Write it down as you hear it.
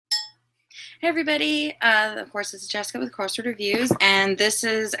Hey everybody, of course this is Jessica with Crossword Reviews, and this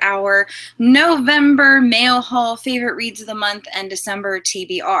is our November mail haul favorite reads of the month and December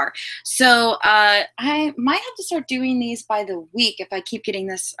TBR. So I might have to start doing these by the week if I keep getting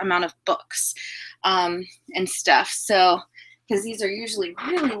this amount of books and stuff. So, because these are usually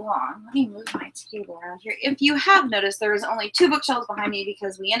really long. Let me move my table around here. If you have noticed, there was only 2 bookshelves behind me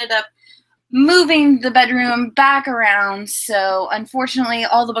because we ended up moving the bedroom back around, so unfortunately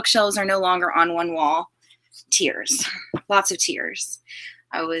all the bookshelves are no longer on one wall. Tears. Lots of tears.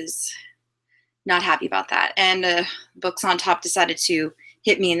 I was not happy about that. And books on top decided to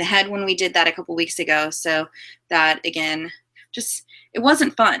hit me in the head when we did that a couple weeks ago, so that, again, just, it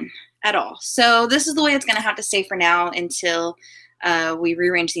wasn't fun at all. So this is the way it's going to have to stay for now until we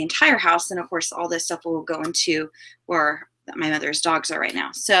rearrange the entire house, and of course all this stuff will go into where my mother's dogs are right now.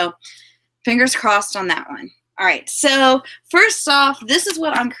 So fingers crossed on that one. All right, so first off, this is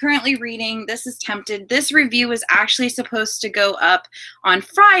what I'm currently reading. This is Tempted. This review was actually supposed to go up on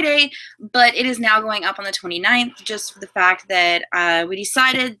Friday, but it is now going up on the 29th, just for the fact that we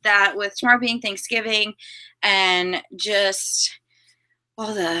decided that with tomorrow being Thanksgiving and just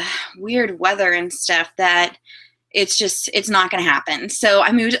all the weird weather and stuff, that it's not going to happen. So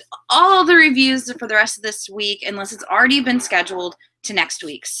I moved all the reviews for the rest of this week, unless it's already been scheduled, to next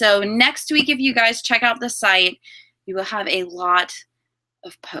week. So next week, if you guys check out the site, you will have a lot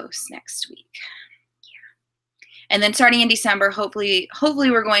of posts next week. Yeah. And then starting in December, hopefully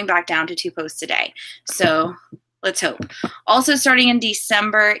we're going back down to 2 posts a day. So let's hope. Also starting in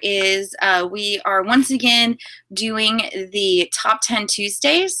December is we are once again doing the Top 10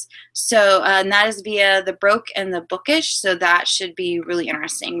 Tuesdays. So and that is via the Broke and the Bookish. So that should be really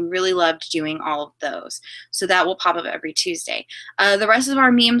interesting. Really loved doing all of those. So that will pop up every Tuesday. The rest of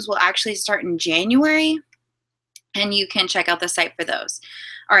our memes will actually start in January, and you can check out the site for those.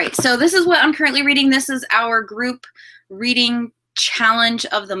 All right, so this is what I'm currently reading. This is our group reading challenge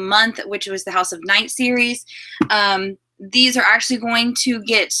of the month, which was the House of Night series. These are actually going to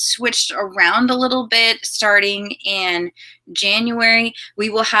get switched around a little bit starting in January. We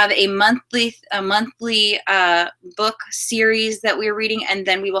will have a monthly book series that we're reading, and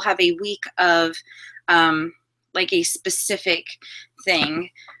then we will have a week of like a specific thing.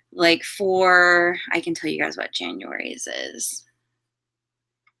 Like for, I can tell you guys what January's is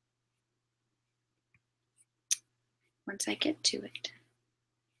once I get to it.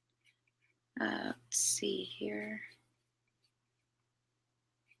 Let's see here.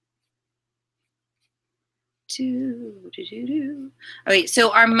 Okay,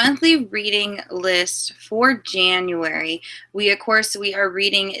 so our monthly reading list for January, we are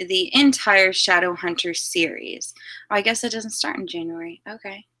reading the entire Shadowhunter series. Oh, I guess it doesn't start in January.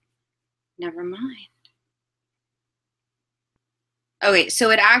 Okay, never mind. Okay, so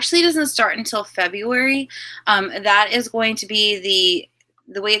it actually doesn't start until February. That is going to be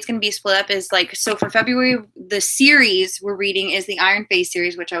the way it's going to be split up is like, so for February, the series we're reading is the Iron Face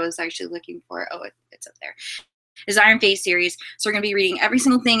series, which I was actually looking for. Oh, it's up there. Is Iron Face series. So we're going to be reading every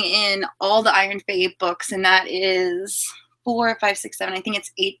single thing in all the Iron Face books, and that is 4, 5, 6, 7. I think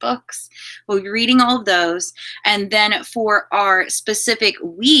it's 8 books. We'll be reading all of those, and then for our specific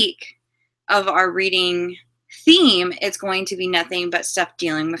week of our reading theme, it's going to be nothing but stuff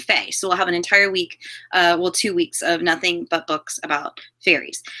dealing with fae. So we'll have an entire week, 2 weeks of nothing but books about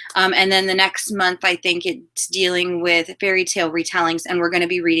fairies. And then the next month, I think it's dealing with fairy tale retellings, and we're going to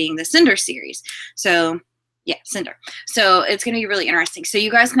be reading the Cinder series. So yeah, Cinder. So it's going to be really interesting. So you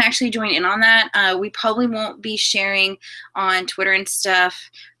guys can actually join in on that. We probably won't be sharing on Twitter and stuff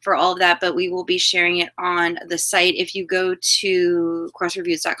for all of that, but we will be sharing it on the site. If you go to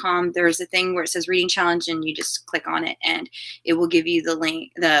crossreviews.com, there's a thing where it says reading challenge, and you just click on it, and it will give you the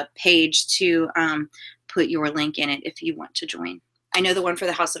link, the page to put your link in it if you want to join. I know the one for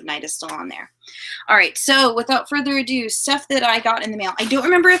the House of Night is still on there. All right, so without further ado, stuff that I got in the mail. I don't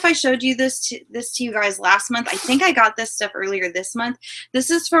remember if I showed you this to you guys last month. I think I got this stuff earlier this month. This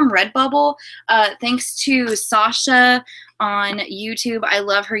is from Redbubble. Thanks to Sasha on YouTube. I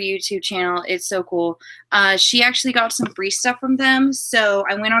love her YouTube channel. It's so cool. She actually got some free stuff from them. So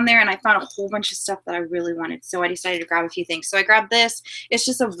I went on there and I found a whole bunch of stuff that I really wanted. So I decided to grab a few things. So I grabbed this. It's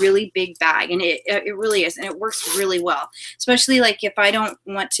just a really big bag, and it really is. And it works really well, especially like if I don't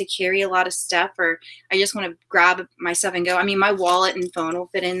want to carry a lot of stuff, or I just want to grab my stuff and go. I mean, my wallet and phone will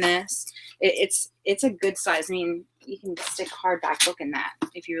fit in this. It's a good size. I mean, you can stick a hardback book in that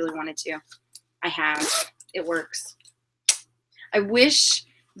if you really wanted to. I have. It works. I wish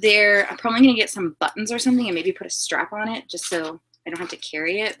I'm probably going to get some buttons or something and maybe put a strap on it just so I don't have to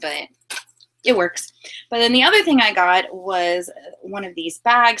carry it, but it works. But then the other thing I got was one of these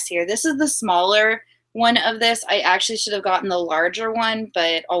bags here. This is the smaller one of this. I actually should have gotten the larger one,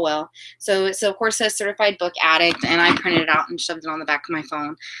 but oh well. So of course it says certified book addict, and I printed it out and shoved it on the back of my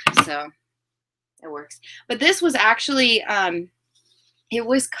phone. So it works. But this was actually, it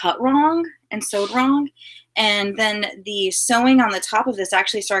was cut wrong and sewed wrong. And then the sewing on the top of this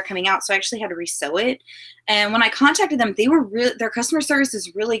actually started coming out, so I actually had to resew it. And when I contacted them, they were their customer service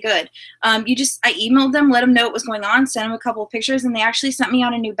is really good. I emailed them, let them know what was going on, sent them a couple of pictures, and they actually sent me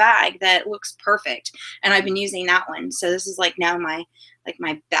out a new bag that looks perfect. And I've been using that one, so this is like now my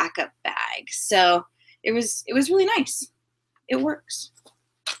backup bag. So it was really nice. It works.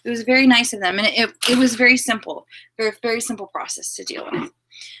 It was very nice of them, and it was very simple, very simple process to deal with.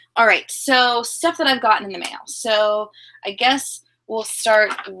 All right, so stuff that I've gotten in the mail. So I guess we'll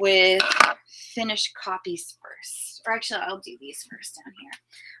start with finished copies first. Or actually, I'll do these first down here.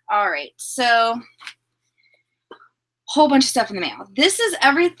 All right, so whole bunch of stuff in the mail. This is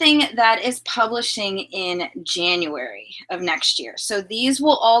everything that is publishing in January of next year. So these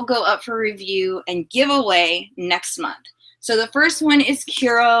will all go up for review and giveaway next month. So the first one is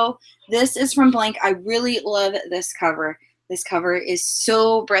Curo. This is from Blank. I really love this cover. This cover is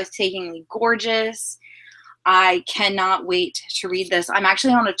so breathtakingly gorgeous. I cannot wait to read this. I'm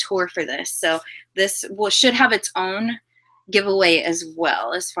actually on a tour for this, so this should have its own giveaway as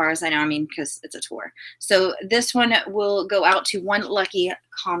well, as far as I know. I mean, because it's a tour. So this one will go out to one lucky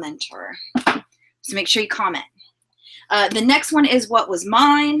commenter. So make sure you comment. The next one is What Was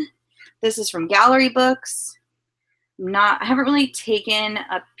Mine. This is from Gallery Books. I haven't really taken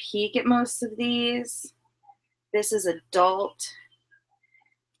a peek at most of these. This is adult.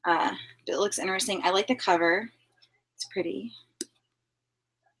 It looks interesting. I like the cover. It's pretty.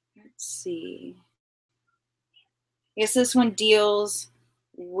 Let's see. I guess this one deals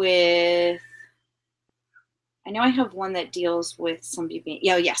with, I know I have one that deals with somebody being,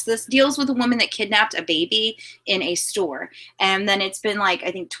 yes, this deals with a woman that kidnapped a baby in a store. And then it's been like,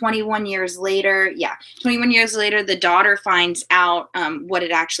 I think 21 years later, 21 years later, the daughter finds out what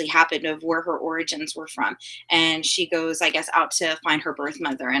had actually happened, of where her origins were from. And she goes, I guess, out to find her birth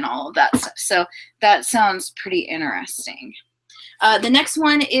mother and all of that stuff. So that sounds pretty interesting. The next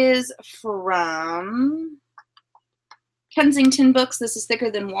one is from Kensington Books. This is Thicker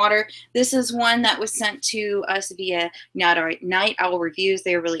Than Water. This is one that was sent to us via Night Owl Reviews.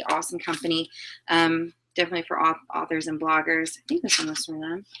 They're a really awesome company, definitely for authors and bloggers. I think this one was from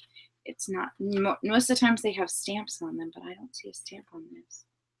them. It's not. Most of the times they have stamps on them, but I don't see a stamp on this.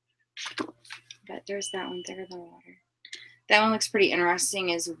 But there's that one, Thicker Than Water. That one looks pretty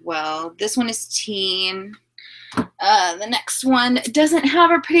interesting as well. This one is teen. The next one doesn't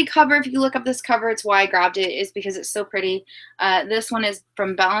have a pretty cover. If you look up this cover, it's why I grabbed it, is because it's so pretty. This one is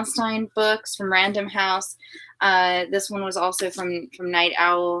from Ballantine Books, from Random House. This one was also from Night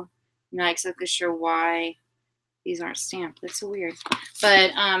Owl. I'm not exactly sure why these aren't stamped. That's so weird.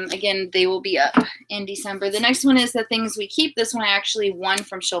 But again, they will be up in December. The next one is The Things We Keep. This one I actually won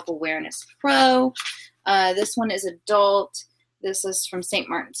from Shelf Awareness Pro. This one is adult. This is from St.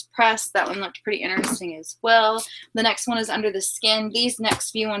 Martin's Press. That one looked pretty interesting as well. The next one is Under the Skin. These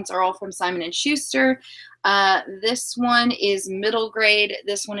next few ones are all from Simon & Schuster. This one is middle grade.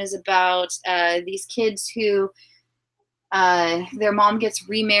 This one is about these kids who their mom gets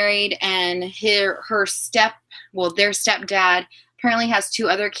remarried, and their stepdad apparently has 2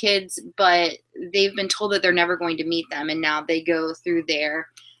 other kids, but they've been told that they're never going to meet them, and now they go through their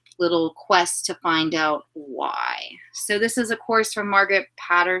little quest to find out why. So this is a course from Margaret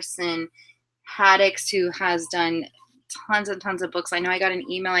Patterson Haddix, who has done tons and tons of books. I know I got an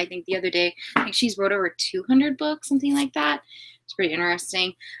email, I think the other day. I think she's wrote over 200 books, something like that. It's pretty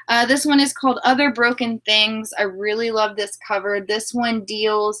interesting. This one is called Other Broken Things. I really love this cover. This one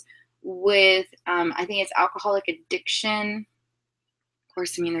deals with, I think it's alcoholic addiction. Of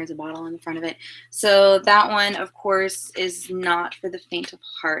course, I mean, there's a bottle in the front of it. So that one, of course, is not for the faint of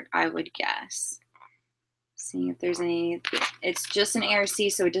heart, I would guess. Seeing if there's any, it's just an ARC,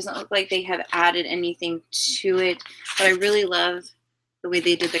 so it doesn't look like they have added anything to it. But I really love the way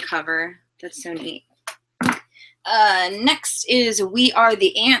they did the cover. That's so neat. Next is We Are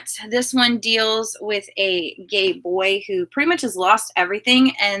the Ants. This one deals with a gay boy who pretty much has lost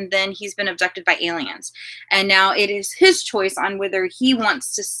everything, and then he's been abducted by aliens. And now it is his choice on whether he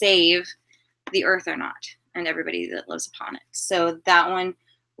wants to save the earth or not, and everybody that lives upon it. So that one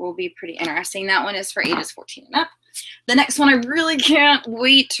will be pretty interesting. That one is for ages 14 and up. The next one I really can't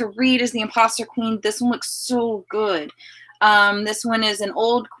wait to read is The Imposter Queen. This one looks so good. This one is an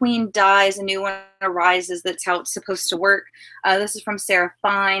old queen dies, a new one arises. That's how it's supposed to work. This is from Sarah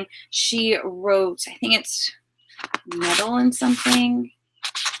Fine. She wrote, I think it's Metal and something.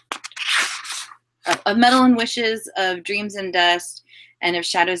 Of Metal and Wishes, of Dreams and Dust, and of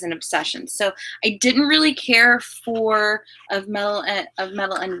Shadows and Obsessions. So I didn't really care for of Metal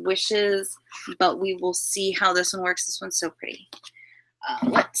and Wishes, but we will see how this one works. This one's so pretty.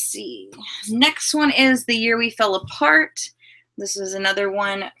 Let's see. Next one is The Year We Fell Apart. This was another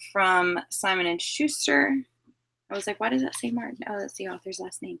one from Simon and Schuster. I was like, why does that say Martin? Oh, that's the author's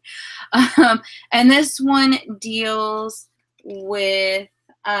last name. And this one deals with,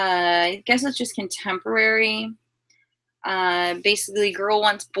 I guess it's just contemporary. Basically, girl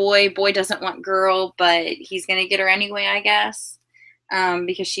wants boy, boy doesn't want girl, but he's going to get her anyway, I guess,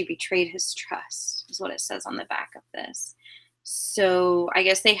 because she betrayed his trust, is what it says on the back of this. So I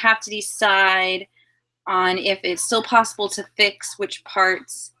guess they have to decide on if it's still possible to fix which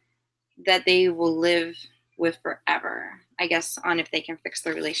parts that they will live with forever. I guess on if they can fix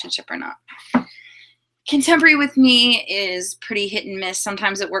their relationship or not. Contemporary with me is pretty hit and miss.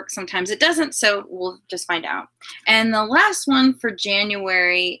 Sometimes it works, sometimes it doesn't, so we'll just find out. And the last one for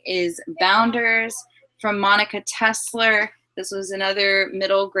January is Bounders from Monica Tesler. This was another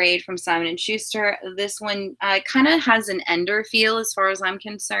middle grade from Simon & Schuster. This one kind of has an Ender feel as far as I'm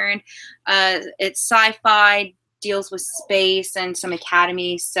concerned. It's sci-fi, deals with space and some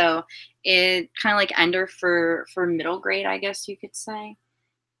academy, so it kind of like Ender for middle grade, I guess you could say.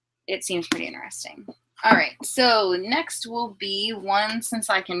 It seems pretty interesting. All right, so next will be one, since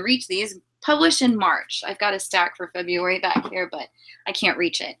I can reach these, published in March. I've got a stack for February back here, but I can't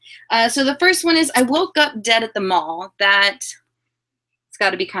reach it. So the first one is I Woke Up Dead at the Mall. It's got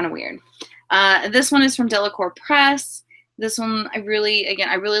to be kind of weird. This one is from Delacour Press. This one, I really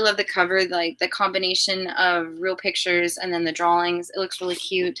love the cover, like the combination of real pictures and then the drawings. It looks really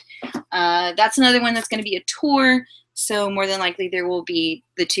cute. That's another one that's going to be a tour. So more than likely there will be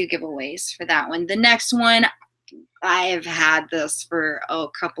the 2 giveaways for that one. The next one, I've had this for a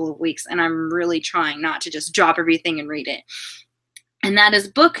couple of weeks, and I'm really trying not to just drop everything and read it. And that is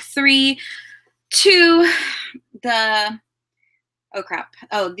book 3 to the,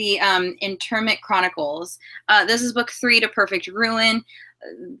 the Interment Chronicles. This is book 3 to Perfect Ruin.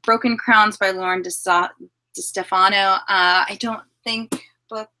 Broken Crowns by Lauren DeStefano. I don't think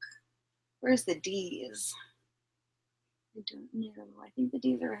where's the D's? I don't know. I think the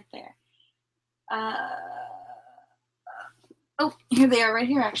D's are right there. Oh, here they are right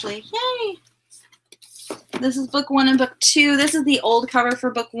here, actually. Yay! This is book 1 and book 2. This is the old cover for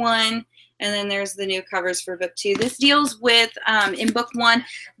book 1, and then there's the new covers for book 2. This deals with, in book 1,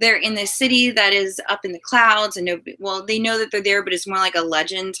 they're in this city that is up in the clouds, and they know that they're there, but it's more like a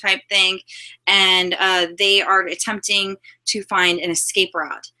legend type thing, and they are attempting to find an escape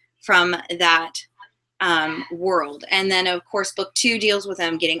route from that world. And then of course book 2 deals with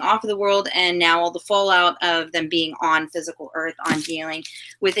them getting off of the world and now all the fallout of them being on physical Earth, on dealing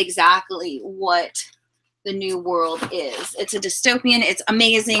with exactly what the new world is. It's a dystopian. It's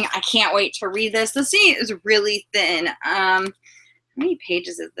amazing. I can't wait to read this. The scene is really thin. How many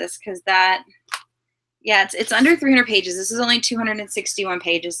pages is this? Because it's under 300 pages. This is only 261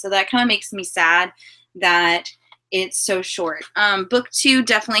 pages, so that kind of makes me sad that it's so short. Book 2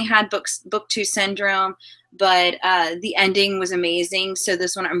 definitely had book 2 syndrome, but the ending was amazing. So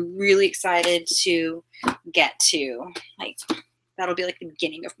this one I'm really excited to get to. Like, that'll be like the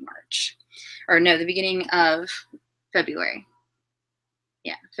beginning of March. Or no, the beginning of February.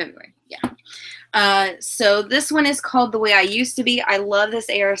 Yeah, February. Yeah. So this one is called The Way I Used to Be. I love this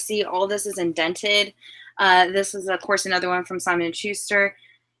ARC. All this is indented. This is, of course, another one from Simon & Schuster.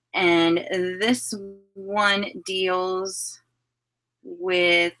 And this one deals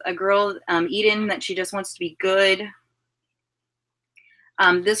with a girl, Eden, that she just wants to be good.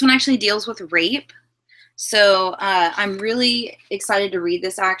 This one actually deals with rape. So I'm really excited to read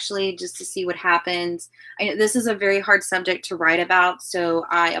this, actually, just to see what happens. I know this is a very hard subject to write about, so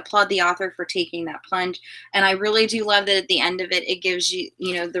I applaud the author for taking that plunge. And I really do love that at the end of it, it gives you,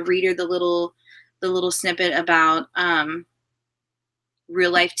 the reader the little snippet about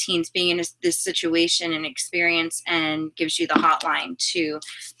real life teens being in this situation and experience, and gives you the hotline to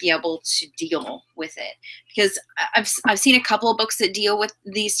be able to deal with it. Because I've seen a couple of books that deal with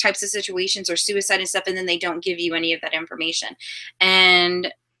these types of situations or suicide and stuff, and then they don't give you any of that information.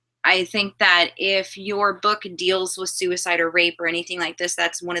 And I think that if your book deals with suicide or rape or anything like this,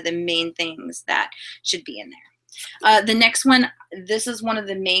 that's one of the main things that should be in there. The next one, this is one of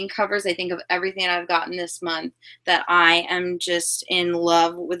the main covers, I think, of everything I've gotten this month that I am just in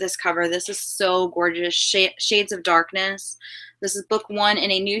love with this cover. This is so gorgeous. Shades of Darkness. This is book 1 in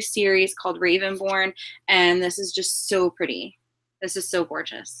a new series called Ravenborn, and this is just so pretty. This is so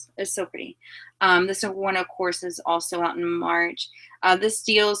gorgeous. It's so pretty. This one, of course, is also out in March. This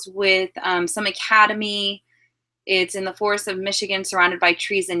deals with some academy. It's in the forests of Michigan, surrounded by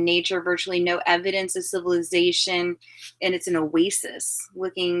trees and nature, virtually no evidence of civilization, and it's an oasis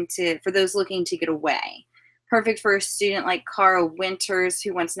for those looking to get away. Perfect for a student like Cara Winters,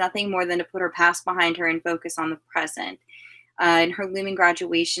 who wants nothing more than to put her past behind her and focus on the present. And her looming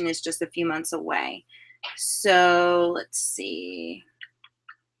graduation is just a few months away. So let's see.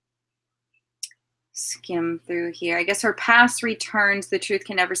 Skim through here. I guess her past returns. The truth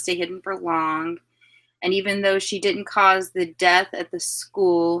can never stay hidden for long. And even though she didn't cause the death at the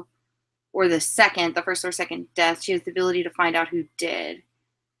school, or the first or second death, she has the ability to find out who did.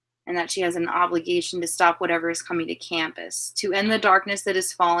 And that she has an obligation to stop whatever is coming to campus, to end the darkness that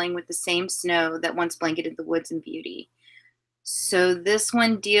is falling with the same snow that once blanketed the woods in beauty. So this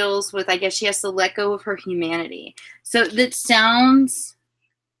one deals with, I guess she has to let go of her humanity. So it sounds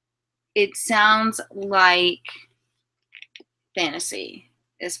like fantasy,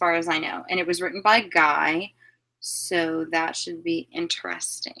 as far as I know. And it was written by a guy, so that should be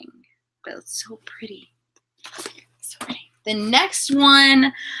interesting. But it's so pretty. So pretty. The next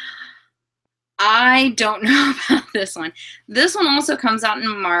one, I don't know about this one. This one also comes out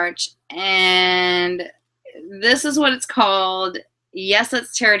in March, and this is what it's called. Yes,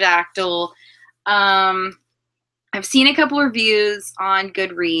 it's Pterodactyl. I've seen a couple reviews on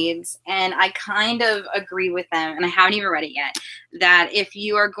Goodreads, and I kind of agree with them, and I haven't even read it yet, that if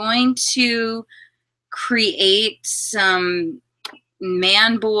you are going to create some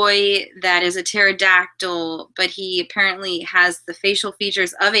man boy that is a pterodactyl, but he apparently has the facial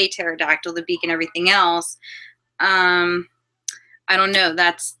features of a pterodactyl, the beak and everything else, I don't know.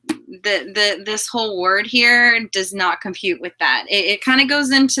 That's this whole word here does not compute with that. It kind of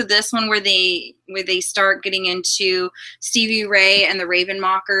goes into this one where they start getting into Stevie Ray and the Raven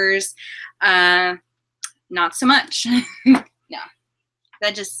Mockers. Not so much. No,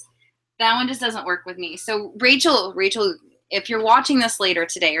 that one just doesn't work with me. So Rachel, if you're watching this later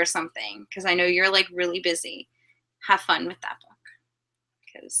today or something, because I know you're like really busy, have fun with that book.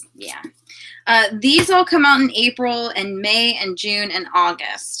 Because yeah, these all come out in April and May and June and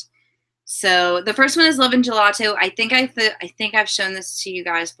August. So the first one is Love and Gelato. I think I've shown this to you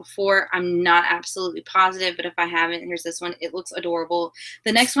guys before. I'm not absolutely positive, but if I haven't, here's this one. It looks adorable.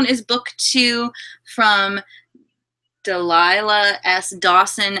 The next one is book 2 from Delilah S.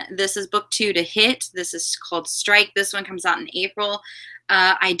 Dawson. This is book 2 to hit. This is called Strike. This one comes out in April.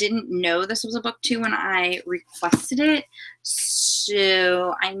 I didn't know this was a book 2 when I requested it,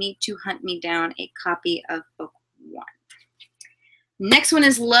 so I need to hunt me down a copy of book 1. Next one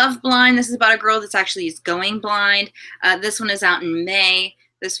is Love Blind. This is about a girl that's actually going blind. This one is out in May.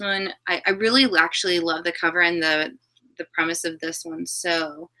 This one, I really actually love the cover and the premise of this one,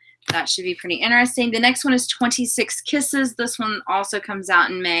 so that should be pretty interesting. The next one is 26 Kisses. This one also comes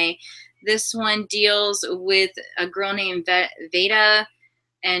out in May. This one deals with a girl named Veda,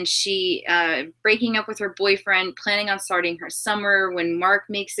 and she breaking up with her boyfriend, planning on starting her summer when Mark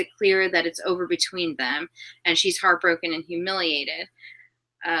makes it clear that it's over between them, and she's heartbroken and humiliated.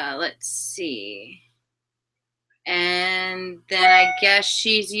 Let's see. And then I guess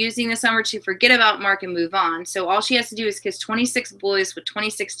she's using the summer to forget about Mark and move on. So all she has to do is kiss 26 boys with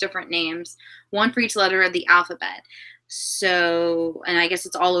 26 different names, one for each letter of the alphabet. So, and I guess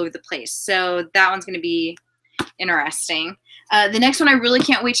it's all over the place. So that one's going to be interesting. The next one I really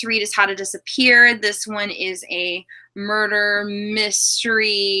can't wait to read is How to Disappear. This one is a murder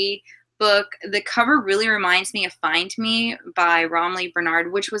mystery book. The cover really reminds me of Find Me by Romley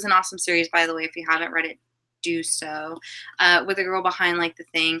Bernard, which was an awesome series, by the way. If you haven't read it, do so. With a girl behind like the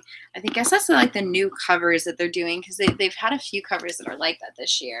thing. I guess that's like the new covers that they're doing, because they've had a few covers that are like that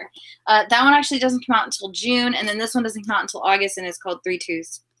this year. That one actually doesn't come out until June, and then this one doesn't come out until August, and it's called Three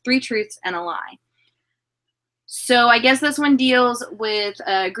Truths and a Lie. So I guess this one deals with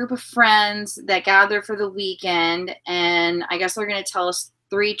a group of friends that gather for the weekend, and I guess they're going to tell us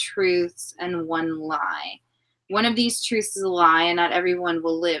 3 truths and 1 lie. One of these truths is a lie, and not everyone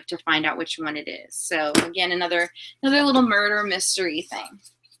will live to find out which one it is. So again, another little murder mystery thing.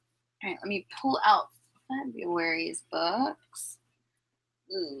 All right, let me pull out February's books.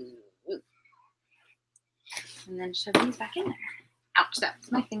 Ooh. And then shove these back in there. Ouch, that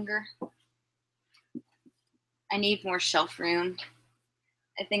was my finger. I need more shelf room.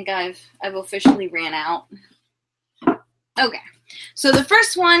 I think I've officially ran out. Okay. So the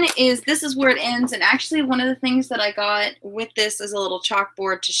first one is This Is Where It Ends, and actually one of the things that I got with this is a little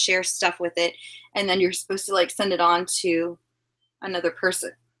chalkboard to share stuff with it, and then you're supposed to like send it on to another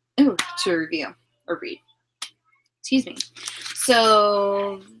person to review or read. Excuse me.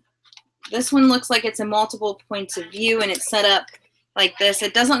 So this one looks like it's in multiple points of view, and it's set up like this.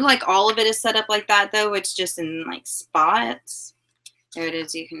 It doesn't look like all of it is set up like that though. It's just in like spots. There it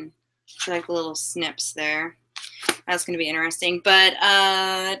is. You can see like little snips there. That's going to be interesting, but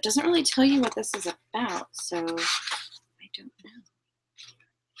it doesn't really tell you what this is about, so I don't know.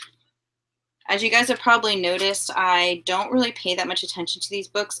 As you guys have probably noticed, I don't really pay that much attention to these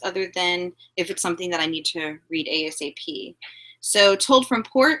books other than if it's something that I need to read ASAP. So told from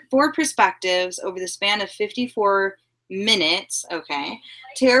four perspectives over the span of 54 minutes, okay,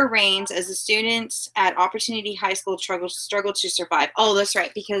 terror reigns as the students at Opportunity High School struggle to survive. Oh, that's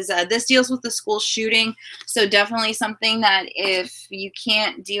right, because this deals with the school shooting, so definitely something that if you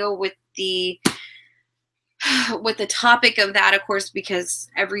can't deal with the topic of that, of course, because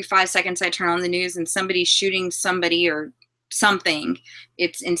every 5 seconds I turn on the news and somebody's shooting somebody or something,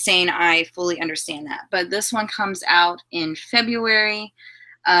 it's insane. I fully understand that. But this one comes out in February,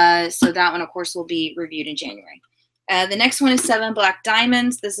 so that one, of course, will be reviewed in January. The next one is Seven Black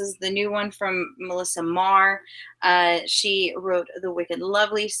Diamonds. This is the new one from Melissa Marr. She wrote the Wicked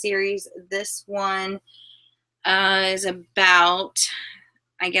Lovely series. This one is about,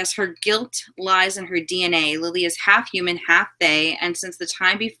 I guess, her guilt lies in her DNA. Lily is half human, half fae, and since the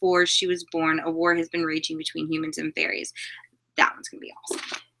time before she was born, a war has been raging between humans and fairies. That one's going to be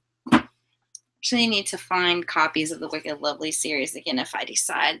awesome. Actually, I need to find copies of the Wicked Lovely series again if I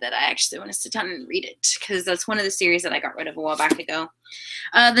decide that I actually want to sit down and read it, because that's one of the series that I got rid of a while back ago.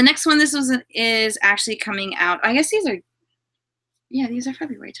 The next one, is actually coming out. I guess these are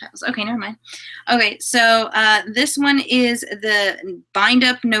February titles. Okay, never mind. Okay, so this one is the Bind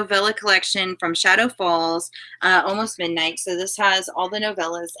Up novella collection from Shadow Falls, Almost Midnight. So this has all the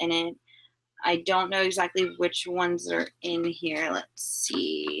novellas in it. I don't know exactly which ones are in here. Let's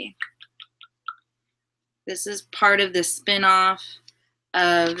see. This is part of the spin-off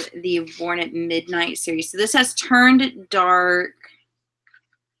of the Born at Midnight series. So this has Turned Dark.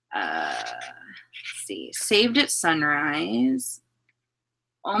 Let's see. Saved at Sunrise.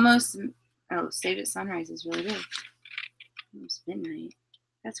 Saved at Sunrise is really good. Almost Midnight.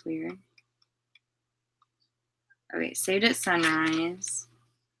 That's weird. Okay, Saved at Sunrise,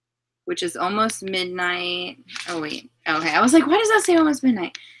 which is Almost Midnight. Oh, wait. Okay, I was like, why does that say Almost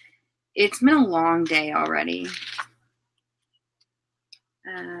Midnight? It's been a long day already.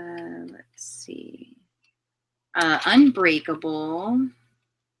 Let's see. Unbreakable.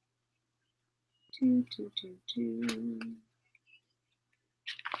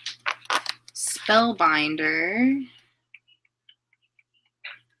 Spellbinder.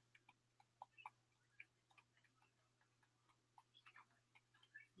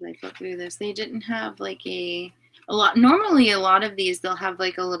 I flip through this. They didn't have like a lot. Normally, a lot of these they'll have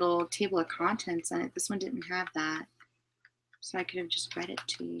like a little table of contents on it. This one didn't have that, so I could have just read it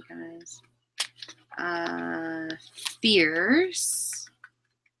to you guys. Fierce.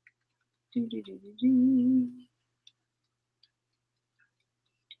 Chapter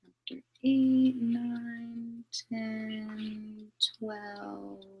 8, 9, 10,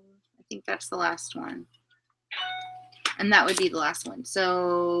 12. I think that's the last one. And that would be the last one.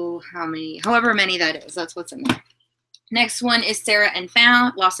 So however many that is, that's what's in there. Next one is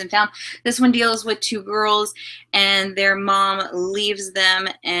Lost and Found. This one deals with two girls and their mom leaves them,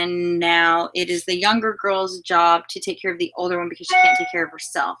 and now it is the younger girl's job to take care of the older one because she can't take care of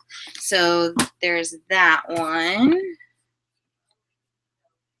herself. So there's that one.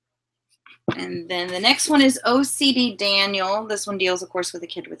 And then the next one is OCD Daniel. This one deals, of course, with a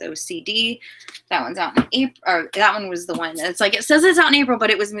kid with OCD. That one's out in April. Or that one was the one. It's like it says it's out in April, but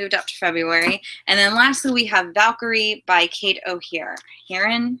it was moved up to February. And then lastly, we have Valkyrie by Kate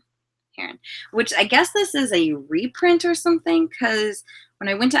O'Heron, which I guess this is a reprint or something, because when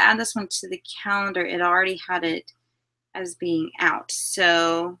I went to add this one to the calendar, it already had it as being out.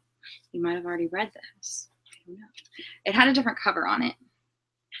 So you might have already read this. I don't know. It had a different cover on it,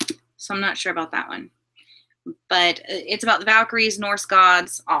 so I'm not sure about that one. But it's about the Valkyries, Norse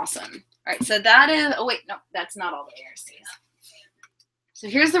gods. Awesome. All right, so that is, oh wait, no, that's not all the ARCs. So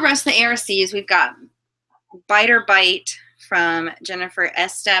here's the rest of the ARCs. We've got Bite or Bite from Jennifer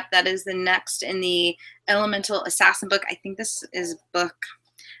Estep. That is the next in the Elemental Assassin book. I think this is book,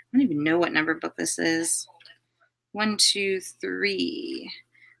 I don't even know what number book this is. 1, 2, 3,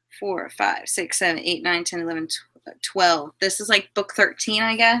 4, 5, 6, 7, 8, 9, 10, 11, 12. This is like book 13,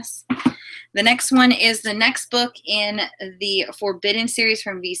 I guess. The next one is the next book in the Forbidden series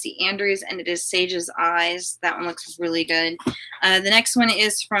from V.C. Andrews, and it is Sage's Eyes. That one looks really good. The next one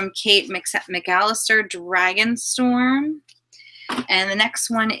is from Kate McAllister, Dragonstorm. And the next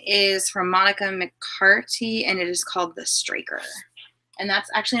one is from Monica McCarty, and it is called The Striker. And that's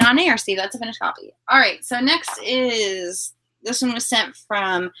actually not an ARC. That's a finished copy. All right, so next is, this one was sent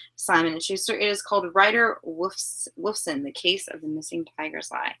from Simon & Schuster. It is called Ryder Wolfson, The Case of the Missing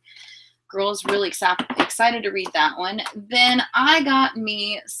Tiger's Eye. Girls really excited to read that one. Then I got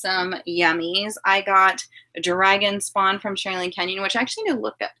me some yummies. I got Dragon Spawn from Sherilyn Kenyon, which I actually need to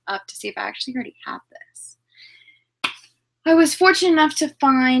look up to see if I actually already have this. I was fortunate enough to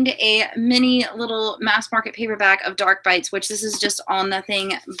find a mini little mass market paperback of Dark Bites, which this is just all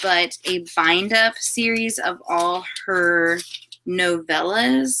nothing but a bind-up series of all her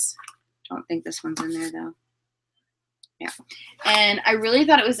novellas. Don't think this one's in there, though. Yeah, and I really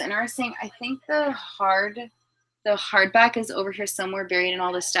thought it was interesting. I think the hardback is over here somewhere buried in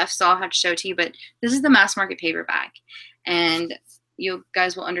all this stuff, so I'll have to show it to you, but this is the mass market paperback, and you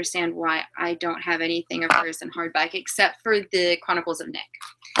guys will understand why I don't have anything of hers in hardback except for the Chronicles of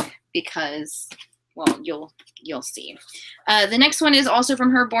Nick, because, well, you'll see. The next one is also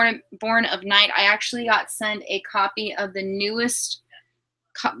from her, Born of Night. I actually got sent a copy of the newest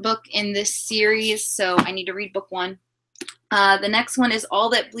book in this series, so I need to read book 1. The next one is All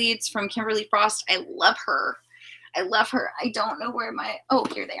That Bleeds from Kimberly Frost. I love her. I love her. I don't know where my, oh,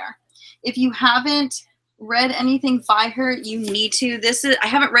 here they are. If you haven't read anything by her, you need to. I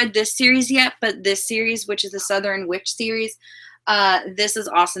haven't read this series yet, but this series, which is the Southern Witch series, this is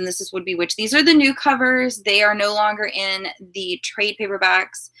awesome. This is Would Be Witch. These are the new covers. They are no longer in the trade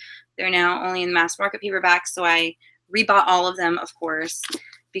paperbacks. They're now only in mass market paperbacks, so I rebought all of them, of course,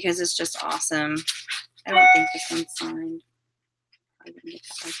 because it's just awesome. I don't think this one's signed.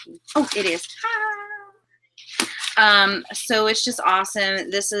 Oh, it is. So it's just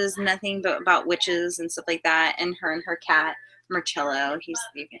awesome. This is nothing but about witches and stuff like that, and her cat Marcello.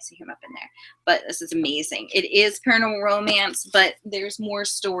 You can see him up in there. But this is amazing. It is paranormal romance, but there's more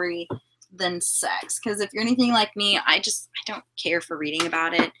story than sex. Because if you're anything like me, I don't care for reading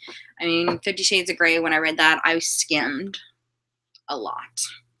about it. I mean, 50 Shades of Grey, when I read that, I skimmed a lot.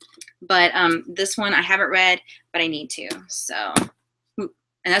 But this one I haven't read, but I need to. So.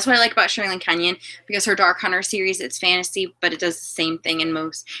 And that's what I like about Sherilyn Kenyon, because her Dark Hunter series, it's fantasy, but it does the same thing in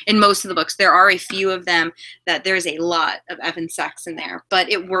most of the books. There are a few of them that there's a lot of F and sex in there,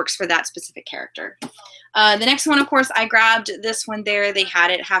 but it works for that specific character. The next one, of course, I grabbed this one there. They had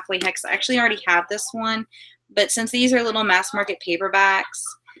it, Halfway Hex. I actually already have this one, but since these are little mass market paperbacks,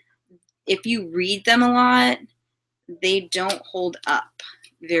 if you read them a lot, they don't hold up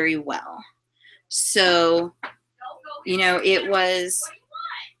very well. So, you know, it was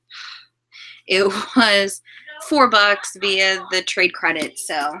 $4 via the trade credit,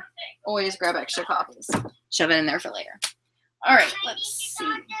 so always grab extra copies. Shove it in there for later. All right, let's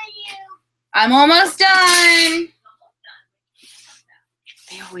see. I'm almost done.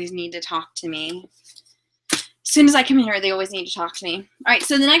 They always need to talk to me. As soon as I come in here, they always need to talk to me. All right,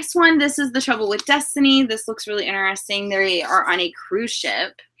 so the next one, this is The Trouble with Destiny. This looks really interesting. They are on a cruise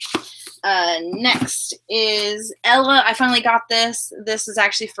ship. Next is Ella. I finally got this. This is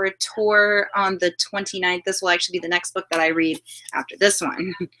actually for a tour on the 29th. This will actually be the next book that I read after this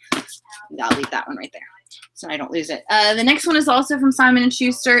one. I'll leave that one right there so I don't lose it. The next one is also from Simon &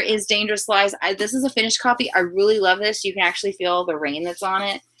 Schuster, is Dangerous Lies. This is a finished copy. I really love this. You can actually feel the rain that's on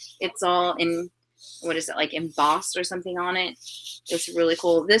it. It's all in, what is it, like embossed or something on it. It's really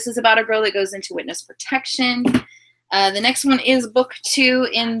cool. This is about a girl that goes into witness protection. The next one is book 2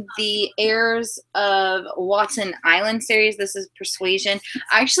 in the Heirs of Watson Island series. This is Persuasion.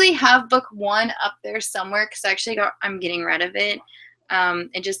 I actually have book 1 up there somewhere because I'm getting rid of it.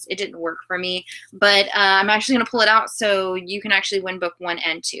 It didn't work for me, but I'm actually going to pull it out so you can actually win book 1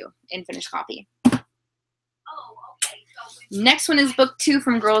 and 2 in finished copy. Next one is book 2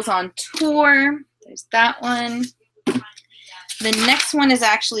 from Girls on Tour. There's that one. The next one is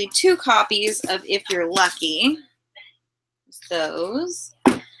actually 2 copies of If You're Lucky. Those.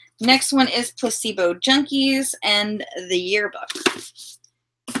 Next one is Placebo Junkies and The Yearbook.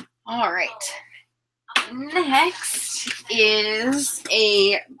 All right. Next is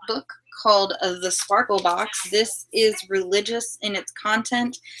a book called The Sparkle Box. This is religious in its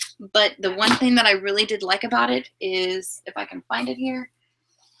content, but the one thing that I really did like about it is, if I can find it here,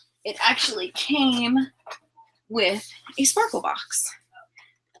 it actually came with a sparkle box.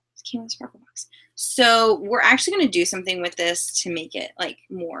 It came with a sparkle box. So we're actually going to do something with this to make it like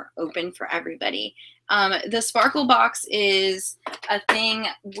more open for everybody. The sparkle box is a thing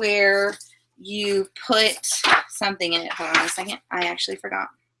where you put something in it. Hold on a second. I actually forgot.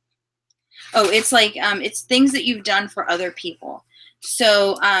 Oh, it's like, it's things that you've done for other people.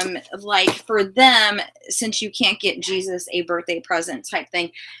 So, like for them, since you can't get Jesus a birthday present type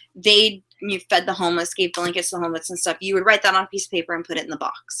thing, you fed the homeless, gave blankets to the homeless and stuff. You would write that on a piece of paper and put it in the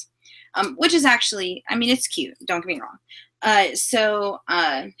box, which is actually, I mean, it's cute. Don't get me wrong.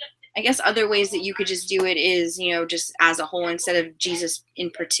 I guess other ways that you could just do it is, you know, just as a whole, instead of Jesus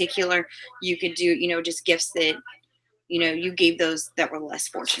in particular, you could do, you know, just gifts that, you know, you gave those that were less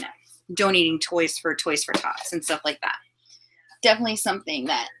fortunate. Donating toys for Tots and stuff like that. Definitely something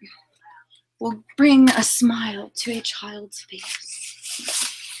that will bring a smile to a child's face.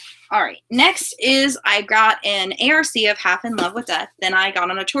 All right, next is I got an ARC of Half in Love with Death. Then I got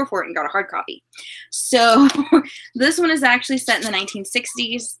on a tour for it and got a hard copy. So this one is actually set in the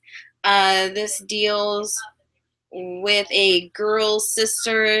 1960s. This deals with a girl's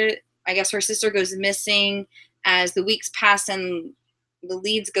sister. I guess her sister goes missing. As the weeks pass and the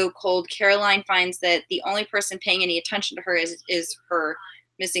leads go cold, Caroline finds that the only person paying any attention to her is her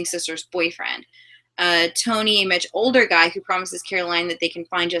missing sister's boyfriend. Tony, a much older guy who promises Caroline that they can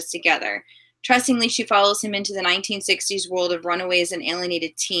find just together. Trustingly, she follows him into the 1960s world of runaways and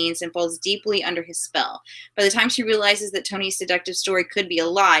alienated teens and falls deeply under his spell. By the time she realizes that Tony's seductive story could be a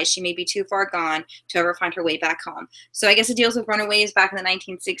lie, she may be too far gone to ever find her way back home. So I guess it deals with runaways back in the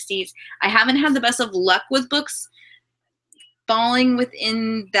 1960s. I haven't had the best of luck with books falling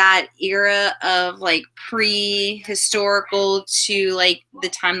within that era of like pre-historical to like the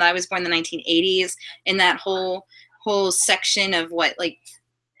time that I was born, the 1980s, in that whole section of what, like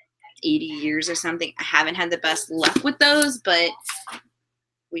 80 years or something. I haven't had the best luck with those, but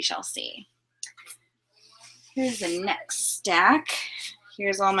we shall see. Here's the next stack.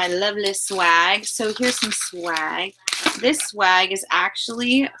 Here's all my lovely swag. So here's some swag. This swag is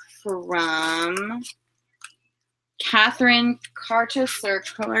actually from Catherine Carter,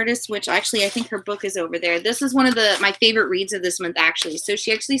 artist, which actually I think her book is over there. This is one of my favorite reads of this month, actually. So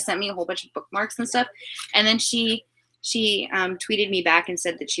she actually sent me a whole bunch of bookmarks and stuff, and then she tweeted me back and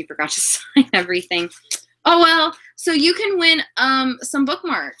said that she forgot to sign everything. Oh well, so you can win some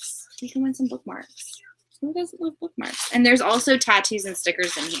bookmarks. You can win some bookmarks. Who doesn't love bookmarks? And there's also tattoos and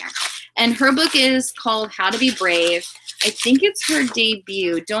stickers in here. And her book is called How to Be Brave. I think it's her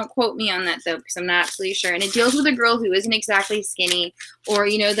debut. Don't quote me on that, though, because I'm not absolutely sure. And it deals with a girl who isn't exactly skinny or,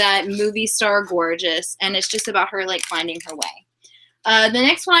 you know, that movie star gorgeous. And it's just about her, like, finding her way. The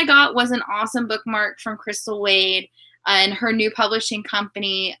next one I got was an awesome bookmark from Crystal Wade and her new publishing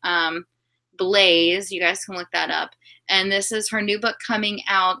company, Blaze. You guys can look that up. And this is her new book coming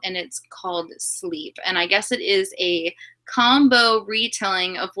out, and it's called Sleep. And I guess it is a combo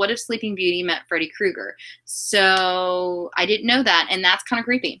retelling of What If Sleeping Beauty Met Freddy Krueger. So I didn't know that, and that's kind of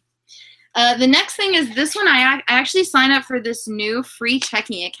creepy. The next thing is this one. I actually signed up for this new free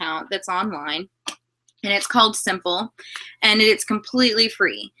checking account that's online, and it's called Simple, and it's completely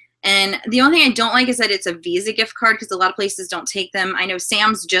free. And the only thing I don't like is that it's a Visa gift card, because a lot of places don't take them. I know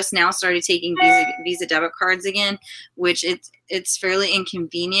Sam's just now started taking Visa debit cards again, which it's fairly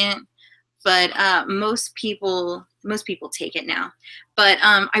inconvenient. But most people take it now. But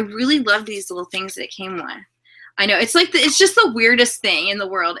I really love these little things that it came with. I know it's like it's just the weirdest thing in the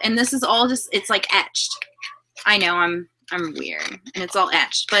world, and this is all just, it's like etched. I know I'm weird, and it's all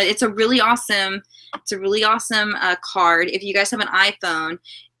etched, but it's a really awesome card. If you guys have an iPhone,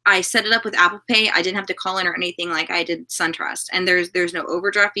 I set it up with Apple Pay. I didn't have to call in or anything like I did SunTrust. And there's no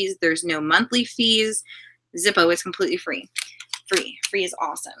overdraft fees. There's no monthly fees. Zippo is completely free. Free is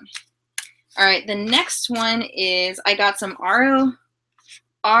awesome. All right, the next one is I got some RAOK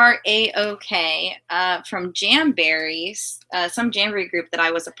from Jamberries, some Jamboree group that I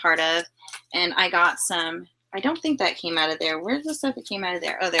was a part of. And I got some, I don't think that came out of there. Where's the stuff that came out of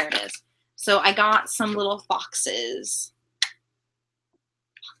there? Oh, there it is. So I got some little foxes.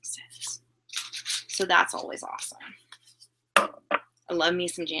 So that's always awesome. I love me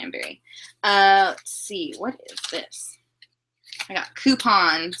some Jamberry. Let's see, what is this? I got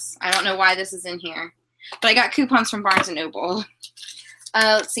coupons. I don't know why this is in here, but I got coupons from Barnes & Noble.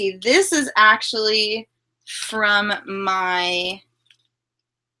 Let's see, this is actually from my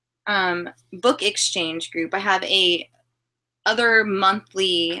book exchange group. I have a other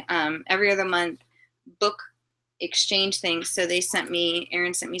monthly, every other month book exchange things. So they sent me,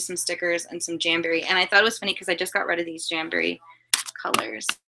 Erin sent me some stickers and some Jamberry. And I thought it was funny because I just got rid of these Jamberry colors.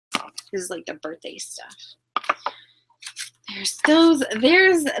 This is like the birthday stuff. There's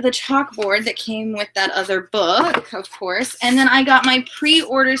the chalkboard that came with that other book, of course. And then I got my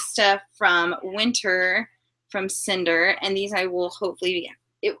pre-order stuff from Winter from Cinder. And these I will hopefully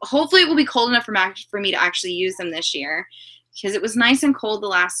hopefully it will be cold enough for me to actually use them this year, because it was nice and cold the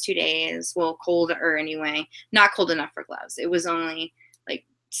last 2 days. Well, colder anyway. Not cold enough for gloves. It was only like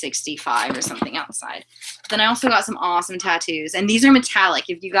 65 or something outside. Then I also got some awesome tattoos, and these are metallic.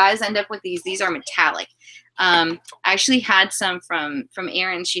 If you guys end up with these are metallic. I actually had some from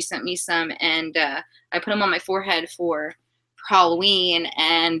Erin. She sent me some, and I put them on my forehead for Halloween,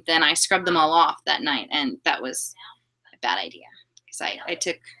 and then I scrubbed them all off that night, and that was a bad idea because I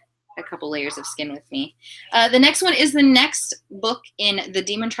took a couple layers of skin with me. The next one is the next book in the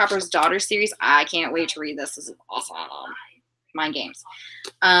Demon Trapper's Daughter series. I can't wait to read this. This is awesome. Mind games.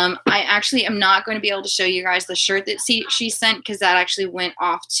 I actually am not going to be able to show you guys the shirt that she sent, because that actually went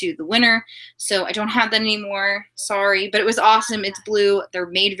off to the winner, so I don't have that anymore. Sorry, but it was awesome. It's blue. They're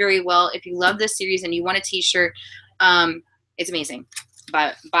made very well. If you love this series and you want a t-shirt, it's amazing.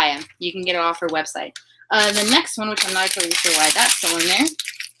 Buy them. You can get it off her website. The next one, which I'm not totally sure why that's still in there,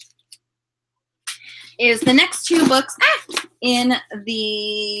 is the next two books in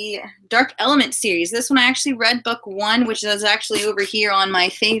the Dark Element series. This one I actually read book 1, which is actually over here on my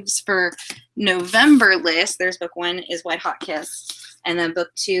faves for November list. There's book 1 is White Hot Kiss, and then book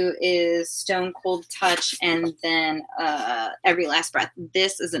 2 is Stone Cold Touch, and then Every Last Breath.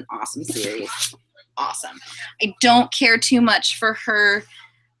 This is an awesome series. Awesome. I don't care too much for her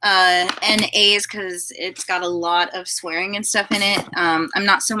NAs because it's got a lot of swearing and stuff in it. I'm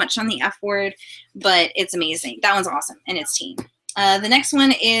not so much on the F word, but it's amazing. That one's awesome, and it's teen. The next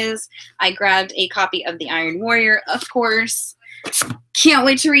one is I grabbed a copy of The Iron Warrior, of course. Can't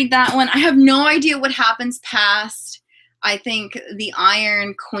wait to read that one. I have no idea what happens past, I think, The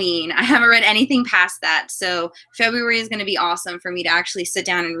Iron Queen. I haven't read anything past that, so February is going to be awesome for me to actually sit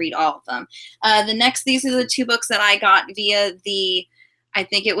down and read all of them. These are the 2 books that I got via I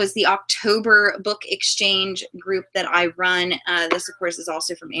think it was the October book exchange group that I run. This, of course, is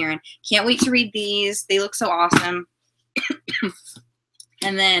also from Erin. Can't wait to read these. They look so awesome.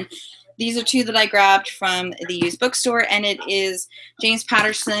 And then these are 2 that I grabbed from the used bookstore, and it is James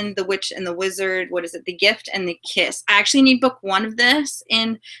Patterson, The Witch and the Wizard. What is it? The Gift and the Kiss. I actually need book 1 of this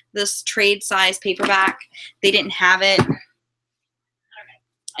in this trade size paperback. They didn't have it.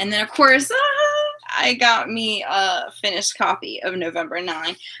 And then, of course, I got me a finished copy of November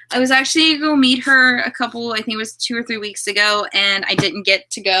 9. I was actually going to meet her I think it was 2 or 3 weeks ago, and I didn't get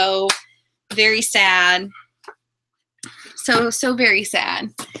to go. Very sad. So very sad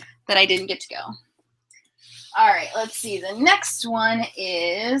that I didn't get to go. All right, let's see. The next one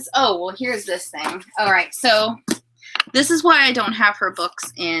is, oh, well, here's this thing. All right, so this is why I don't have her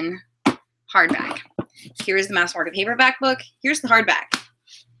books in hardback. Here's the mass market paperback book. Here's the hardback.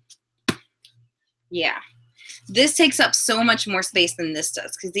 Yeah, this takes up so much more space than this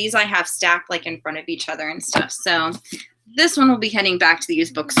does, because these I have stacked like in front of each other and stuff. So this one will be heading back to the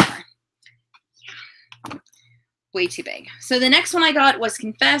used bookstore. Yeah. Way too big. So the next one I got was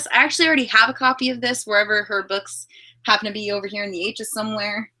Confess. I actually already have a copy of this wherever her books happen to be over here in the H's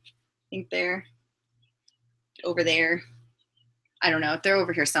somewhere. I think they're over there. I don't know. They're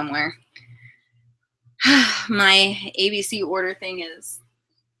over here somewhere. My ABC order thing is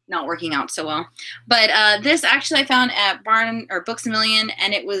not working out so well. But this actually I found at Books A Million,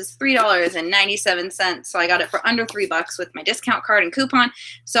 and it was $3.97. So I got it for under $3 with my discount card and coupon.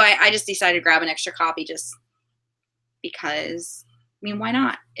 So I just decided to grab an extra copy just because, I mean, why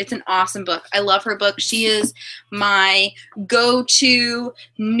not? It's an awesome book. I love her book. She is my go-to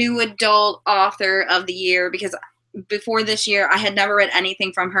new adult author of the year, because before this year, I had never read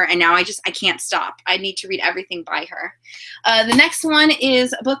anything from her, and now I can't stop. I need to read everything by her. The next one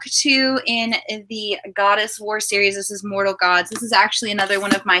is book 2 in the Goddess War series. This is Mortal Gods. This is actually another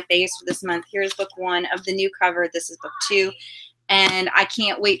one of my faves for this month. Here's book 1 of the new cover. This is book 2, and I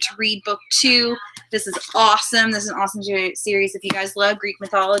can't wait to read book 2. This is awesome. This is an awesome series. If you guys love Greek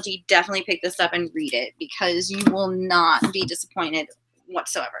mythology, definitely pick this up and read it, because you will not be disappointed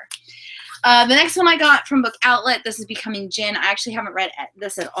whatsoever. The next one I got from Book Outlet, this is Becoming Jinn. I actually haven't read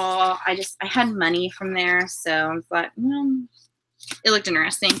this at all. I had money from there, so I was like, it looked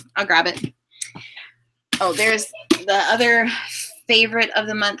interesting. I'll grab it. Oh, there's the other favorite of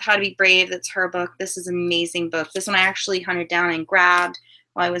the month, How to Be Brave. That's her book. This is an amazing book. This one I actually hunted down and grabbed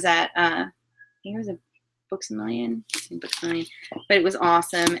while I was at, I think it was a Books A Million. Books A Million. But it was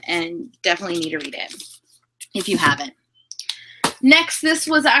awesome, and definitely need to read it if you haven't. Next, this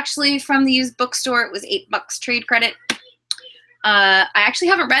was actually from the used bookstore. It was $8 trade credit. I actually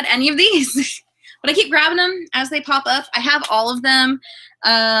haven't read any of these, but I keep grabbing them as they pop up. I have all of them.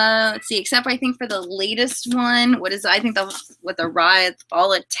 Let's see, except I think for the latest one, what is it? I think the Rise,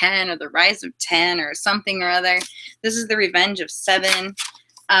 Fall of 10, or the Rise of 10, or something or other. This is The Revenge of 7.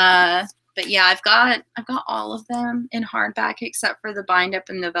 But yeah, I've got all of them in hardback except for the bind up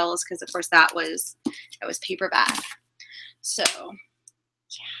and novellas, because of course that was paperback. So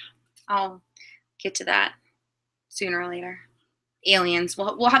yeah, I'll get to that sooner or later. Aliens.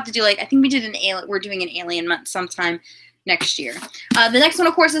 We'll have to do, like, I think we did an alien. We're doing an alien month sometime next year. The next one,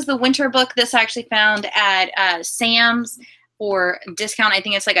 of course, is the winter book. This I actually found at Sam's for discount. I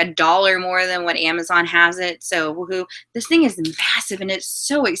think it's like $1 more than what Amazon has it. So woohoo! This thing is massive and it's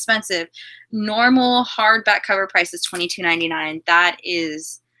so expensive. Normal hardback cover price is $22.99. That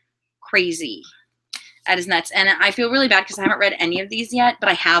is crazy. That is nuts. And I feel really bad because I haven't read any of these yet, but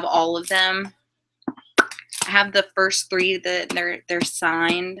I have all of them. I have the first 3 that they're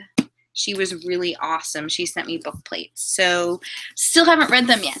signed. She was really awesome. She sent me book plates. So still haven't read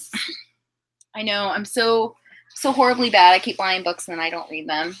them yet. I know, I'm so horribly bad. I keep buying books and then I don't read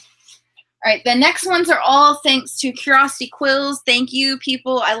them. All right, the next ones are all thanks to Curiosity Quills. Thank you,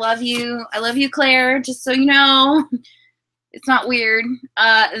 people. I love you. I love you, Claire, just so you know. It's not weird.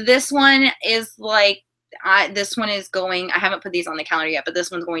 This one is like, this one is going, I haven't put these on the calendar yet, but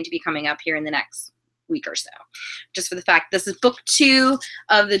this one's going to be coming up here in the next week or so, just for the fact this is book 2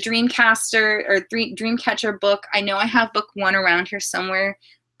 of the Dreamcaster or Dreamcatcher book. I know I have book 1 around here somewhere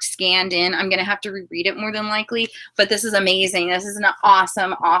scanned in. I'm gonna have to reread it more than likely, but this is amazing. This is an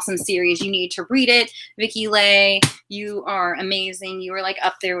awesome series. You need to read it. Vicky Lay, you are amazing. You are like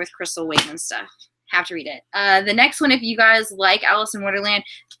up there with Crystal Wade and stuff. Have to read it. The next one, if you guys like Alice in Wonderland,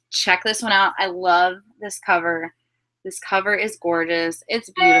 check this one out. I love this cover. This cover is gorgeous. It's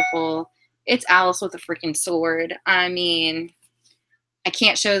beautiful. It's Alice with a freaking sword. I mean, I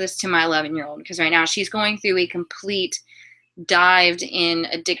can't show this to my 11-year-old because right now she's going through a complete dived in,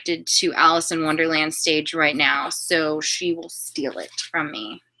 addicted to Alice in Wonderland stage right now. So she will steal it from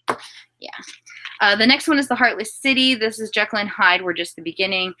me. Yeah. The next one is The Heartless City. This is Jekyll and Hyde. We're just the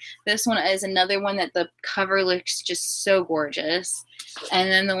beginning. This one is another one that the cover looks just so gorgeous.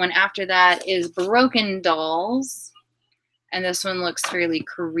 And then the one after that is Broken Dolls. And this one looks fairly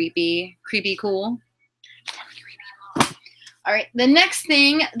creepy cool. All right, the next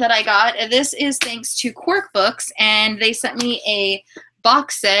thing that I got, this is thanks to Quirk Books, and they sent me a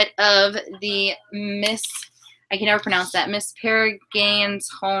box set of the I can never pronounce that, Miss Peregrine's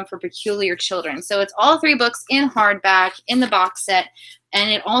Home for Peculiar Children. So it's all 3 books in hardback in the box set, and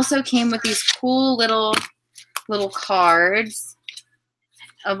it also came with these cool little cards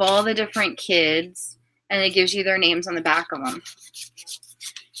of all the different kids. And it gives you their names on the back of them.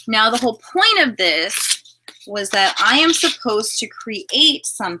 Now, the whole point of this was that I am supposed to create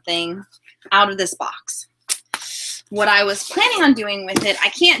something out of this box. What I was planning on doing with it, I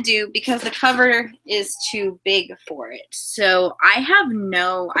can't do because the cover is too big for it. So I have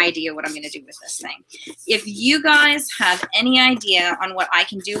no idea what I'm going to do with this thing. If you guys have any idea on what I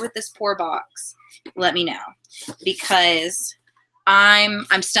can do with this poor box, let me know, because I'm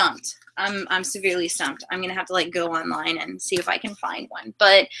stumped. I'm severely stumped. I'm gonna have to like go online and see if I can find one.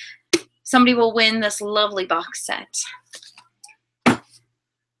 But somebody will win this lovely box set.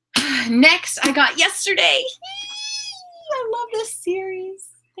 Next, I got yesterday. I love this series.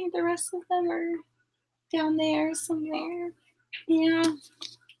 I think the rest of them are down there somewhere. Yeah.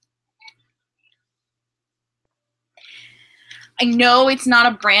 I know it's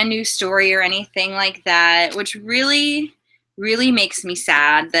not a brand new story or anything like that, which really makes me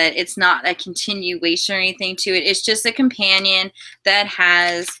sad that it's not a continuation or anything to it. It's just a companion that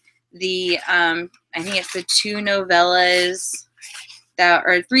has the, I think it's the 2 novellas that,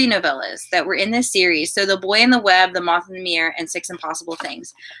 or 3 novellas that were in this series. So The Boy in the Web, The Moth in the Mirror, and 6 Impossible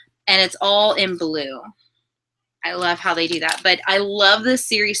Things. And it's all in blue. I love how they do that. But I love this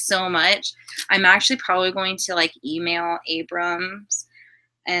series so much. I'm actually probably going to like email Abrams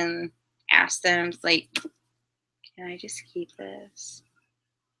and ask them, like, can I just keep this?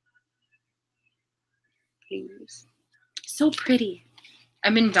 Please. So pretty.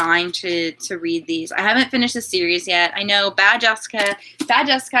 I've been dying to read these. I haven't finished the series yet. I know Bad Jessica,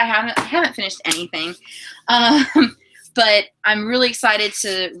 I haven't finished anything. But I'm really excited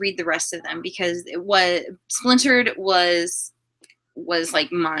to read the rest of them because Splintered was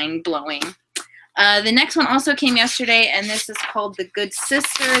like mind-blowing. The next one also came yesterday, and this is called The Good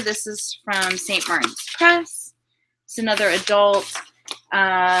Sister. This is from St. Martin's Press. It's another adult.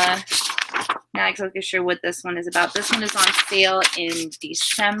 Not exactly sure what this one is about. This one is on sale in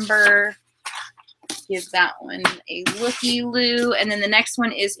December. Give that one a looky-loo. And then the next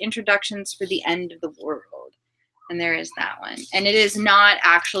one is Introductions for the End of the World. And there is that one. And it is not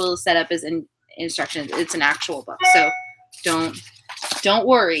actual setup as instructions. It's an actual book. So don't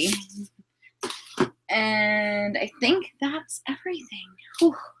worry. And I think that's everything.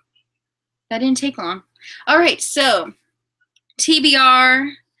 Whew, that didn't take long. All right, so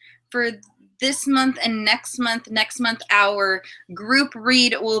TBR for this month and next month. Next month, our group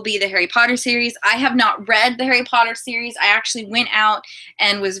read will be the Harry Potter series. I have not read the Harry Potter series. I actually went out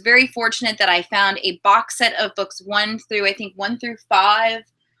and was very fortunate that I found a box set of books 1 through 5,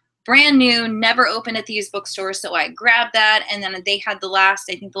 brand new, never opened at the used bookstore. So I grabbed that, and then they had the last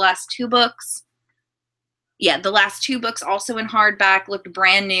 2 books. Yeah, the last 2 books also in hardback, looked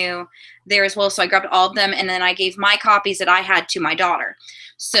brand new there as well. So I grabbed all of them, and then I gave my copies that I had to my daughter.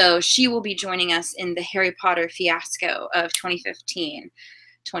 So she will be joining us in the Harry Potter fiasco of 2015,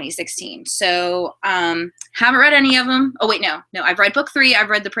 2016. So haven't read any of them. Oh, wait, no. I've read book 3.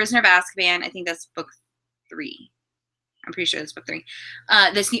 I've read The Prisoner of Azkaban. I think that's book 3. I'm pretty sure that's book 3.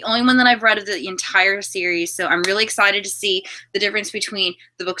 That's the only one that I've read of the entire series. So I'm really excited to see the difference between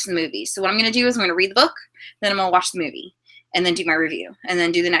the books and the movies. So what I'm going to do is I'm going to read the book, then I'm going to watch the movie, and then do my review, and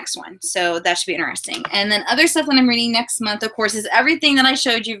then do the next one. So that should be interesting. And then other stuff that I'm reading next month, of course, is everything that I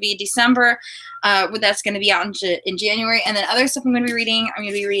showed you via December. That's going to be out in January. And then other stuff I'm going to be reading,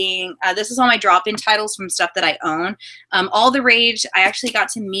 this is all my drop-in titles from stuff that I own. All the Rage, I actually got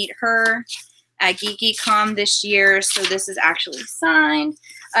to meet her at GeekyCon this year, so this is actually signed.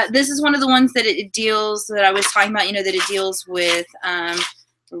 This is one of the ones that it deals, that I was talking about, that it deals with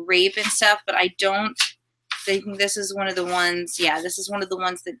rape and stuff, but I think this is one of the ones, this is one of the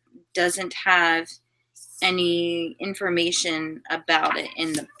ones that doesn't have any information about it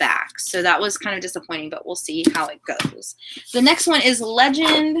in the back. So that was kind of disappointing, but we'll see how it goes. The next one is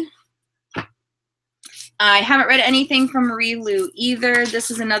Legend. I haven't read anything from Marie Lu either.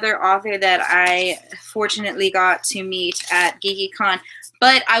 This is another author that I fortunately got to meet at GeekyCon.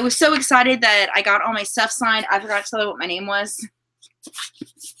 But I was so excited that I got all my stuff signed. I forgot to tell you what my name was.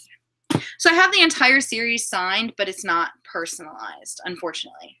 So I have the entire series signed, but it's not personalized,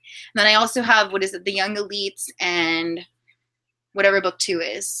 unfortunately. And then I also have, The Young Elites and whatever book 2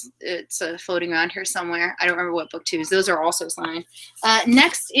 is. It's floating around here somewhere. I don't remember what book 2 is. Those are also signed.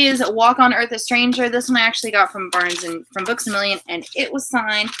 Next is Walk on Earth, a Stranger. This one I actually got from from Books A Million, and it was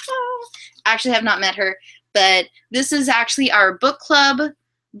signed. I actually have not met her, but this is actually our book club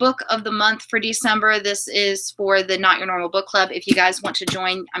book of the month for December. This is for the Not Your Normal Book Club. If you guys want to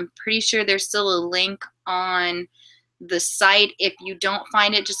join, I'm pretty sure there's still a link on the site. If you don't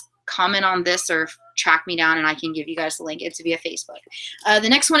find it, just comment on this or track me down and I can give you guys the link. It's via Facebook. The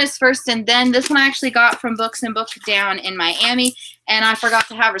next one is First and Then. This one I actually got from Books and Book down in Miami, and I forgot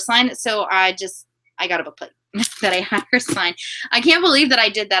to have her sign it, so I got a book plate that I had her sign. I can't believe that I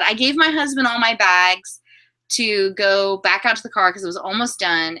did that. I gave my husband all my bags to go back out to the car because it was almost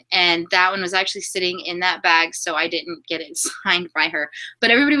done, and that one was actually sitting in that bag, so I didn't get it signed by her.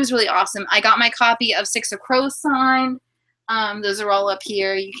 But everybody was really awesome. I got my copy of Six of Crows signed. Those are all up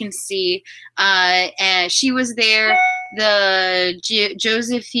here. You can see. And she was there.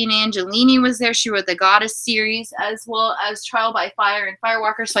 Josephine Angelini was there. She wrote the Goddess series as well as Trial by Fire and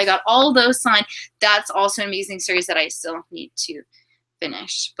Firewalker. So I got all those signed. That's also an amazing series that I still need to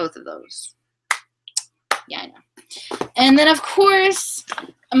finish. Both of those. Yeah, I know. And then, of course,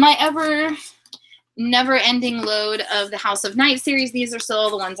 my never-ending load of the House of Night series. These are still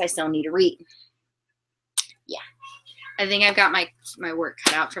the ones I still need to read. Yeah. I think I've got my work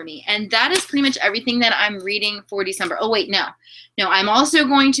cut out for me. And that is pretty much everything that I'm reading for December. Oh, wait, no. No, I'm also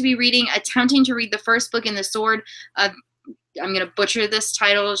going to be attempting to read the first book in the Sword. I'm going to butcher this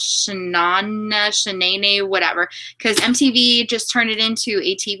title, Shanane, whatever, because MTV just turned it into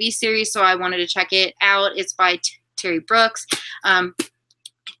a TV series, so I wanted to check it out. It's by Terry Brooks. I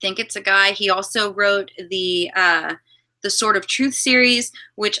think it's a guy. He also wrote the Sword of Truth series,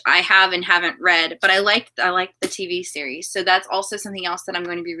 which I have and haven't read, but I like the TV series. So that's also something else that I'm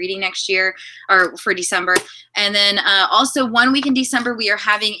going to be reading next year or for December. And then also 1 week in December, we are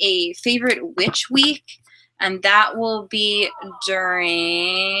having a favorite witch week, and that will be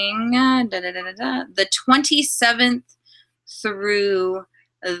during the 27th through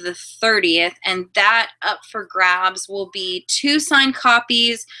the 30th, and that up for grabs will be 2 signed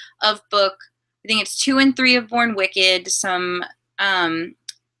copies of book, I think it's 2 and 3 of Born Wicked, some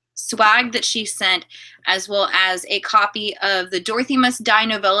swag that she sent, as well as a copy of the Dorothy Must Die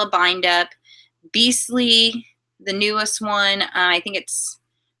novella bind-up, Beastly, the newest one. I think it's,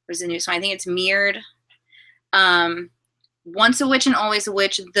 where's the newest one? I think it's Mirrored. Once a Witch and Always a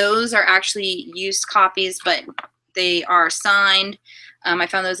Witch. Those are actually used copies, but they are signed. I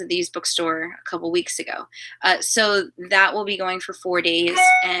found those at the used bookstore a couple weeks ago. So that will be going for 4 days,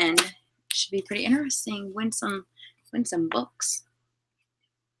 and should be pretty interesting. Win some books.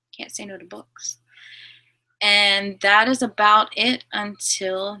 Can't say no to books. And that is about it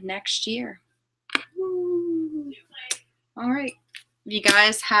until next year. Woo. All right. If you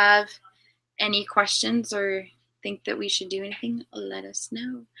guys have any questions or think that we should do anything, let us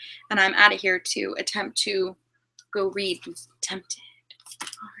know. And I'm out of here to attempt to go read who's tempted.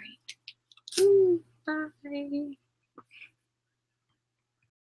 All right. Bye.